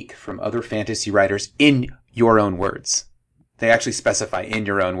unique from other fantasy writers in your own words. They actually specify in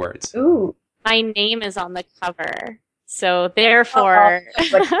your own words. Ooh. My name is on the cover. So therefore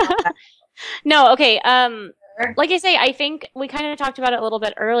No, okay. Like I say, I think we kind of talked about it a little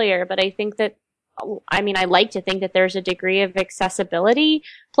bit earlier, but I think that I like to think that there's a degree of accessibility.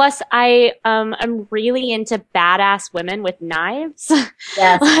 Plus, I'm really into badass women with knives.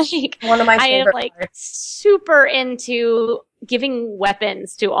 Yes, like, one of my favorite. I am like super into giving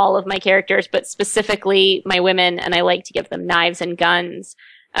weapons to all of my characters, but specifically my women, and I like to give them knives and guns.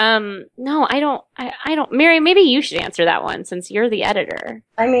 No, I don't. Miriam, maybe you should answer that one since you're the editor.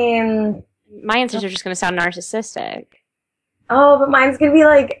 I mean, my answers are just going to sound narcissistic. Oh, but mine's gonna be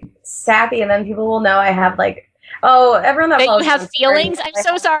like sappy, and then people will know I have like, everyone that you have feelings. I'm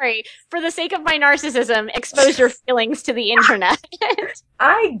so sorry. For the sake of my narcissism, expose your feelings to the internet.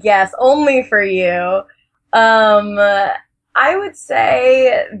 I guess only for you. I would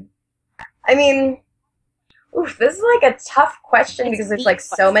say, I mean, this is like a tough question because there's like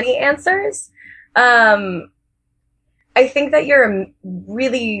so many answers. I think that you're a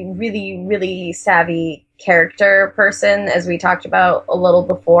really, really, really savvy character person, as we talked about a little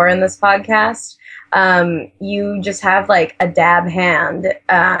before in this podcast. You just have like a dab hand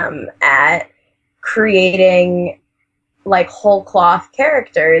at creating like whole cloth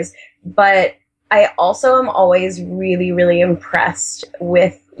characters, but I also am always really, really impressed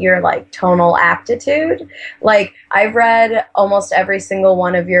with your like tonal aptitude. Like I've read almost every single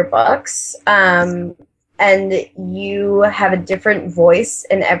one of your books, and you have a different voice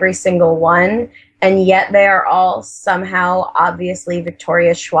in every single one, and yet they are all somehow obviously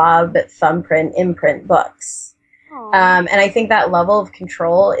Victoria Schwab thumbprint imprint books. And I think that level of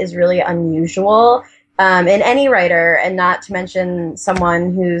control is really unusual in any writer, and not to mention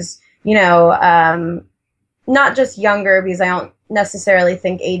someone who's, not just younger, because I don't necessarily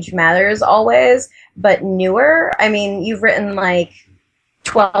think age matters always, but newer. I mean, you've written like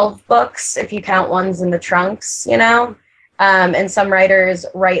 12 books if you count ones in the trunks, and some writers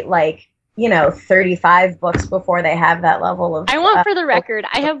write like 35 books before they have that level of. I want for the record,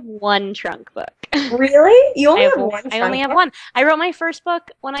 I have one trunk book. Really? You only have one? I only have one. I wrote my first book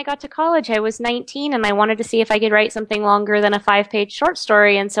when I got to college. I was 19, and I wanted to see if I could write something longer than a 5-page short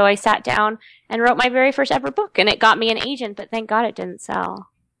story, and so I sat down and wrote my very first ever book, and it got me an agent, but thank God it didn't sell.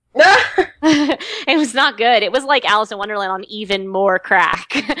 It was not good. It was like Alice in Wonderland on even more crack.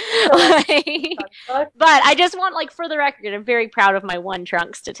 But I just want, like, for the record, I'm very proud of my one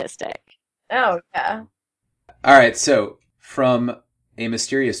trunk statistic. Oh, yeah. All right, so from a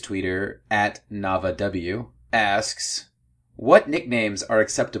mysterious tweeter @NavaW asks, what nicknames are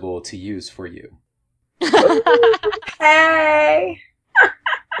acceptable to use for you? Hey!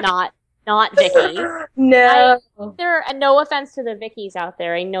 Not. not Vicky. No. No offense to the Vickies out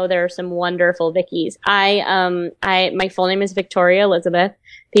there. I know there are some wonderful Vickies. My full name is Victoria Elizabeth.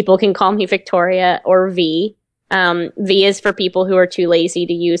 People can call me Victoria or V. V is for people who are too lazy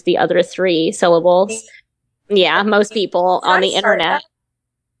to use the other 3 syllables. Yeah, most people on the internet.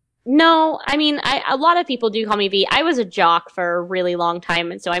 No, I mean, a lot of people do call me V. I was a jock for a really long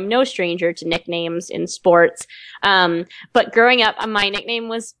time, and so I'm no stranger to nicknames in sports. But growing up, my nickname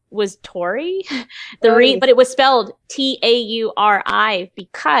was Tori. But it was spelled Tauri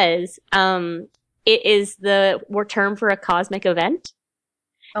because it is the term for a cosmic event.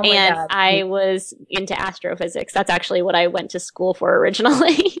 Oh my And God. I was into astrophysics. That's actually what I went to school for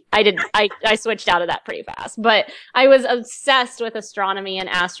originally. I switched out of that pretty fast, but I was obsessed with astronomy and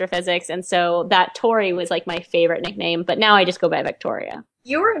astrophysics. And so that Tori was like my favorite nickname, but now I just go by Victoria.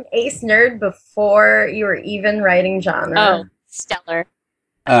 You were an ace nerd before you were even writing genre. Oh, stellar.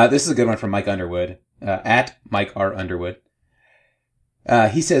 This is a good one from Mike Underwood, at Mike R. Underwood.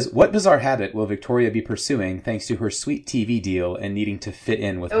 He says, what bizarre habit will Victoria be pursuing thanks to her sweet TV deal and needing to fit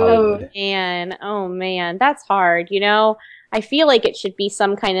in with Hollywood? Oh man, that's hard. You know, I feel like it should be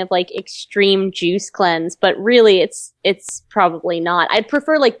some kind of like extreme juice cleanse, but really it's probably not. I'd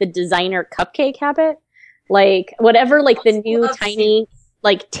prefer like the designer cupcake habit. Like whatever like the new tiny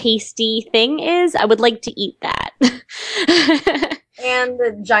like tasty thing is, I would like to eat that. And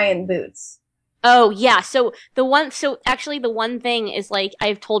the giant boots. Oh yeah, so the one thing is like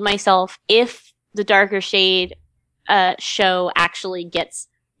I've told myself if the Darker Shade show actually gets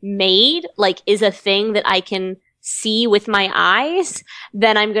made, like is a thing that I can see with my eyes,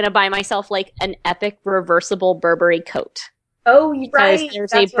 then I'm gonna buy myself like an epic reversible Burberry coat. Oh, you're right. Because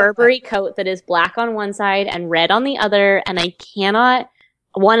there's a Burberry coat that is black on one side and red on the other, and I cannot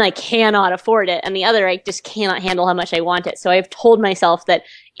afford it, and the other, I just cannot handle how much I want it. So I've told myself that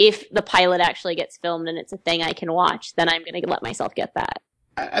if the pilot actually gets filmed and it's a thing I can watch, then I'm going to let myself get that.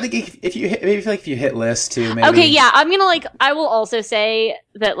 I think if you hit list too, maybe. Okay, yeah, I will also say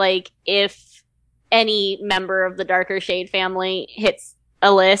that like if any member of the Darker Shade family hits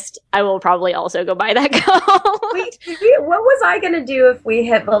a list, I will probably also go buy that coat. Wait, what was I gonna do if we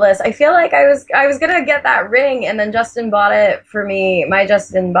hit the list? I feel like I was gonna get that ring, and then Justin bought it for me. My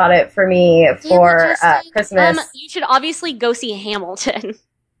Justin bought it for me for Christmas. You should obviously go see Hamilton.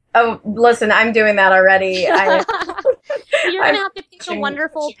 Oh, listen, I'm doing that already. You're gonna have to pick a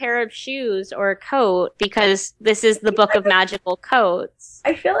wonderful pair of shoes or a coat because this is the book of magical coats.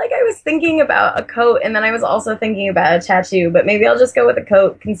 I feel like I was thinking about a coat, and then I was also thinking about a tattoo, but maybe I'll just go with a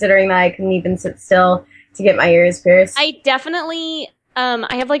coat, considering that I couldn't even sit still to get my ears pierced. I definitely,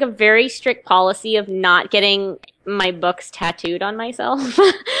 I have like a very strict policy of not getting my books tattooed on myself.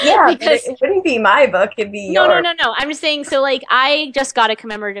 Yeah, because it wouldn't be my book, it'd be yours. No. I'm just saying, so like, I just got a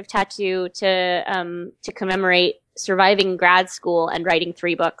commemorative tattoo to commemorate surviving grad school and writing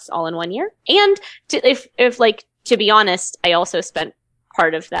 3 books all in 1 year. And to be honest, I also spent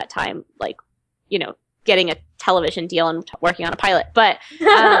part of that time, like, you know, getting a television deal and working on a pilot. But so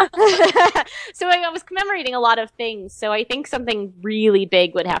I was commemorating a lot of things. So I think something really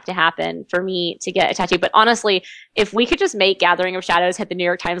big would have to happen for me to get a tattoo. But honestly, if we could just make Gathering of Shadows hit the New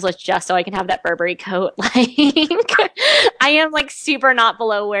York Times list just so I can have that Burberry coat, like I am like super not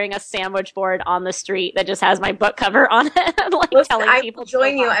below wearing a sandwich board on the street that just has my book cover on it. Like Listen, telling I people will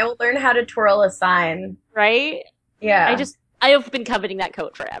join you. I will learn how to twirl a sign. Right? Yeah. I have been coveting that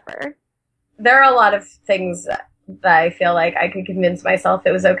coat forever. There are a lot of things that I feel like I could convince myself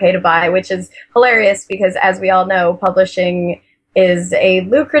it was okay to buy, which is hilarious because, as we all know, publishing is a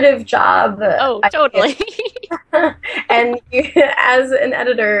lucrative job. Oh, totally. And as an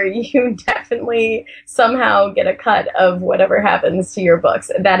editor, you definitely somehow get a cut of whatever happens to your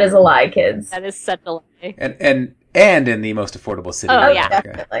books. That is a lie, kids. That is such a lie. And in the most affordable city. Oh, yeah.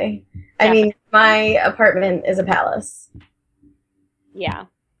 Definitely. I mean, my apartment is a palace. Yeah.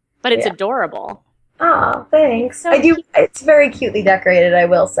 But it's adorable. Oh, thanks. So I do. It's very cutely decorated, I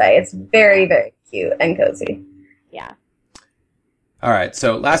will say. It's very, very cute and cozy. Yeah. All right.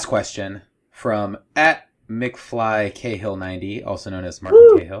 So last question from at McFly Cahill 90, also known as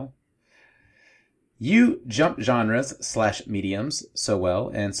Martin Cahill. You jump genres / mediums so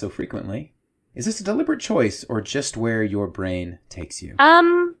well and so frequently. Is this a deliberate choice or just where your brain takes you?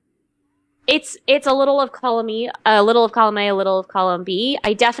 It's a little of column E, a little of column A, a little of column B.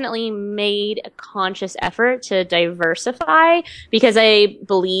 I definitely made a conscious effort to diversify because I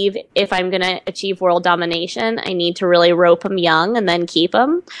believe if I'm going to achieve world domination, I need to really rope them young and then keep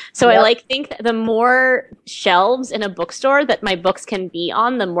them. So I think that the more shelves in a bookstore that my books can be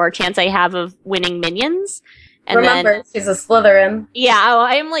on, the more chance I have of winning minions. And Remember, then, she's a Slytherin. yeah,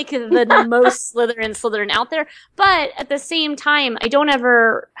 I'm like the most Slytherin out there. But at the same time, I don't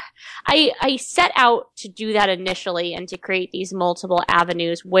ever, I set out to do that initially and to create these multiple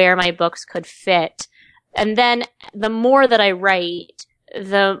avenues where my books could fit. And then the more that I write,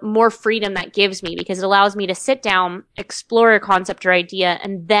 the more freedom that gives me, because it allows me to sit down, explore a concept or idea,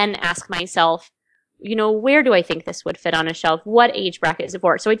 and then ask myself, you know, where do I think this would fit on a shelf? What age bracket is it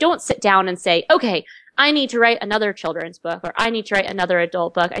for? So I don't sit down and say, okay, I need to write another children's book, or I need to write another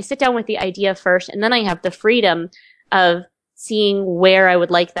adult book. I sit down with the idea first, and then I have the freedom of seeing where I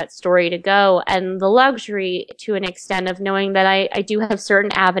would like that story to go, and the luxury to an extent of knowing that I do have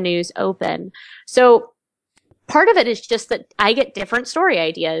certain avenues open. So part of it is just that I get different story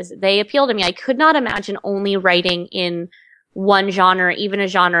ideas. They appeal to me. I could not imagine only writing in one genre, even a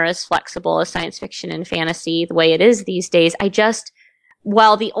genre as flexible as science fiction and fantasy, the way it is these days.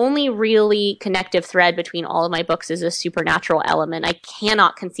 While the only really connective thread between all of my books is a supernatural element, I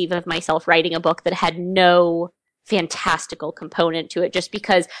cannot conceive of myself writing a book that had no fantastical component to it, just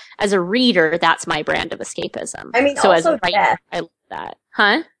because as a reader, that's my brand of escapism. I mean, so also as a writer, death. I love that.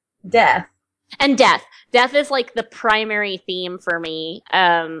 Huh? Death. And death. Death is like the primary theme for me.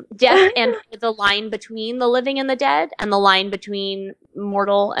 Death and the line between the living and the dead, and the line between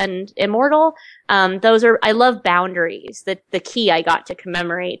mortal and immortal. I love boundaries. The key I got to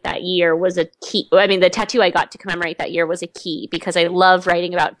commemorate that year was a key. I mean, the tattoo I got to commemorate that year was a key, because I love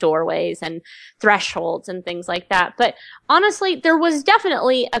writing about doorways and thresholds and things like that. But honestly, there was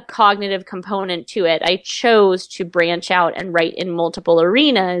definitely a cognitive component to it. I chose to branch out and write in multiple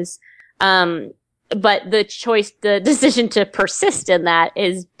arenas. But the decision to persist in that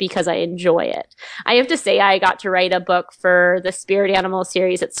is because I enjoy it. I have to say, I got to write a book for the Spirit Animal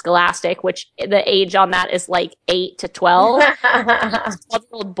series at Scholastic, which the age on that is like 8 to 12,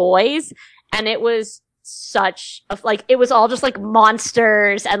 12-year-old boys. And it was it was all just like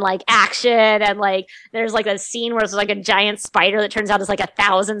monsters and like action, and like there's like a scene where there's like a giant spider that turns out is like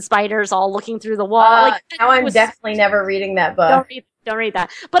 1,000 spiders all looking through the wall. Now I'm definitely never reading that book. Don't read that.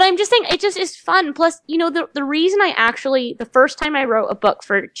 But I'm just saying, it just is fun. Plus, you know, the reason the first time I wrote a book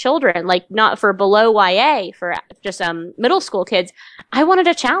for children, like not for below YA, for just middle school kids, I wanted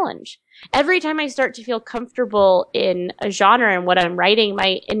a challenge. Every time I start to feel comfortable in a genre and what I'm writing,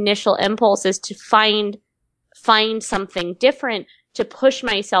 my initial impulse is to find something different, to push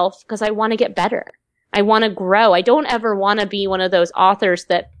myself, because I want to get better. I want to grow. I don't ever want to be one of those authors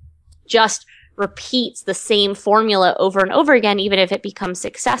that just repeats the same formula over and over again, even if it becomes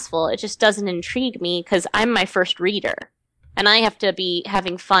successful. It just doesn't intrigue me, because I'm my first reader. And I have to be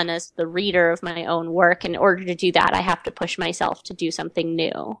having fun as the reader of my own work. In order to do that, I have to push myself to do something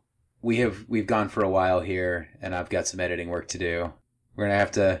new. We've gone for a while here, and I've got some editing work to do. We're gonna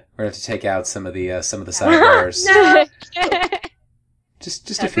have to take out some of the sidebars. No.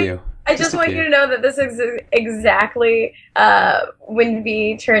 Just a few. I just want you to know that this is exactly when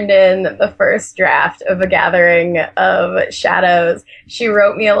V turned in the first draft of A Gathering of Shadows. She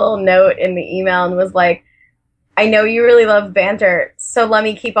wrote me a little note in the email and was like, I know you really love banter, so let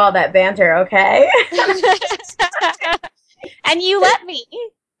me keep all that banter, okay? And you let me.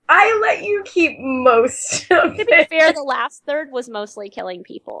 I let you keep most of To be fair, the last third was mostly killing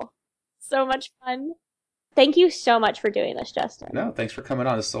people. So much fun. Thank you so much for doing this, Justin. No, thanks for coming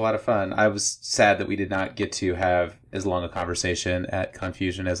on. This is a lot of fun. I was sad that we did not get to have as long a conversation at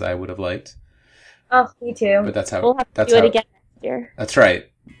Confusion as I would have liked. Oh, me too. But that's how we'll have to do it again next year. That's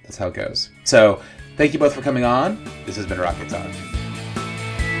right. That's how it goes. So, thank you both for coming on. This has been Rocket Talk.